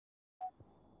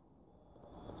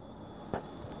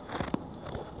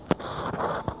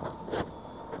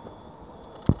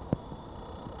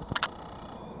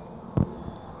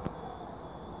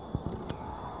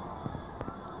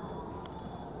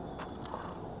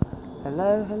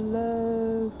Hello,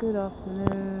 hello, good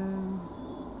afternoon,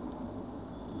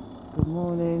 good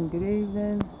morning, good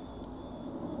evening.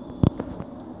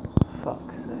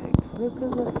 Fuck's sake, look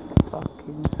at the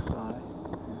fucking sky.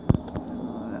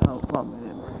 Sorry, oh, 1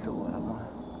 minute, I'm sore, am I?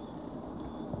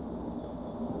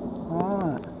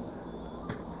 Alright,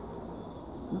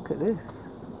 look at this.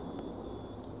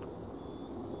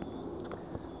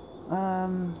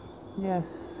 Yes,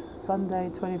 Sunday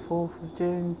 24th of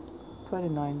June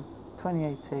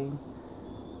 2018.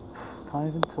 Can't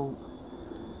even talk.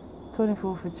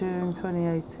 24th of June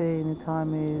 2018, the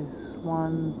time is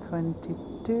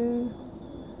 1:22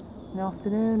 in the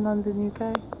afternoon, London, UK.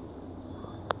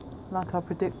 Like I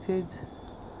predicted,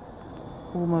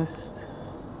 almost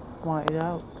whited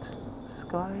out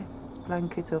sky,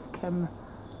 blanket of chem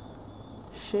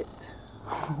shit,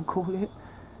 I'll call it.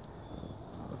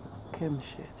 Chem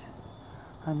shit.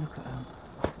 And look at them.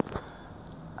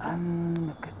 And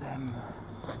look at them.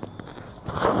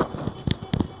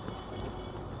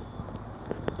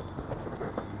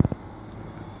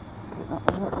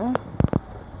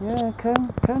 Yeah,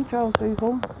 chemtrails,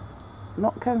 people.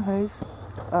 Not Haze.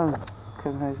 Oh,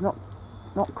 Haze. Not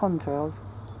contrails.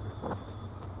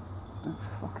 That's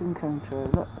fucking chemtrail.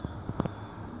 Look.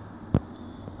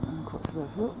 And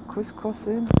look,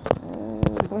 crisscrossing.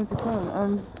 Yeah, going to town.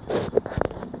 And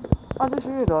I just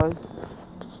realised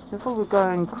before we're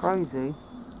going crazy.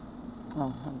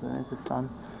 Oh, there's the sun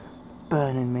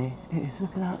burning me. It is.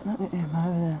 Look at him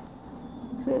over there.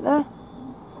 See it there?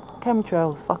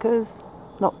 Chemtrails, fuckers.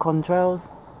 Not contrails.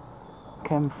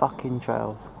 Chem fucking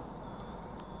trails.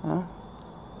 Yeah?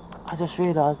 I just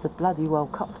realised the bloody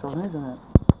World Cup's on, isn't it?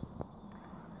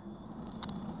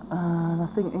 And I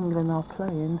think England are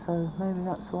playing, so maybe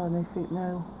that's why they think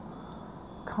they'll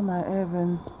come out here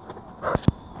and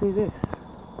do this.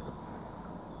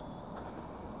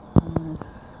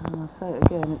 And I say it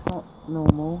again, it's not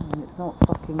normal, and it's not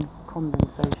fucking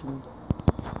condensation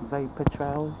vapour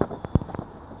trails.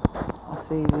 I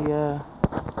see the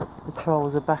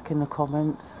trolls are back in the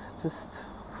comments. Just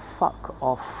fuck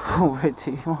off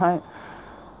already, right?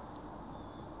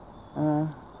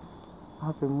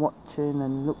 I've been watching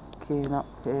and looking up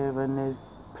here, and there's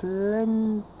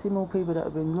plenty more people that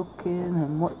have been looking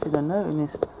and watching and noting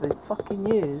this for fucking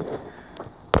years.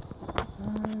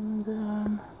 And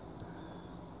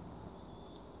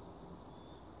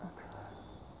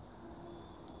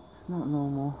it's not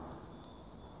normal.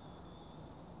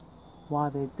 Why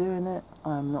they're doing it,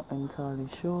 I'm not entirely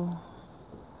sure.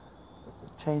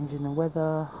 Changing the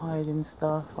weather, hiding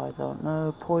stuff, I don't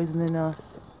know. Poisoning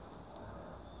us,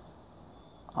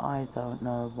 I don't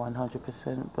know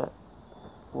 100%, but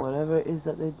whatever it is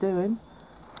that they're doing,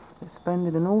 they're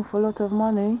spending an awful lot of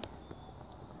money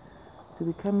to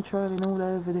be chemtrailing all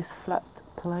over this flat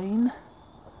plane.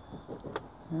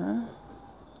 Yeah?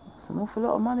 It's an awful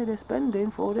lot of money they're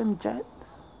spending for all them jets.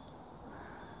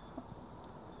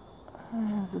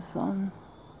 There's the sun.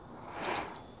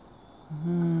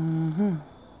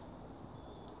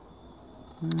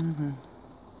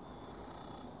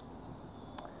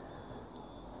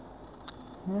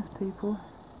 Yes, people.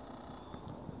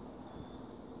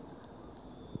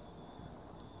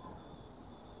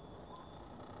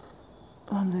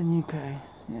 London, UK.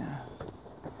 Yeah.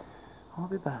 I'll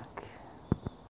be back.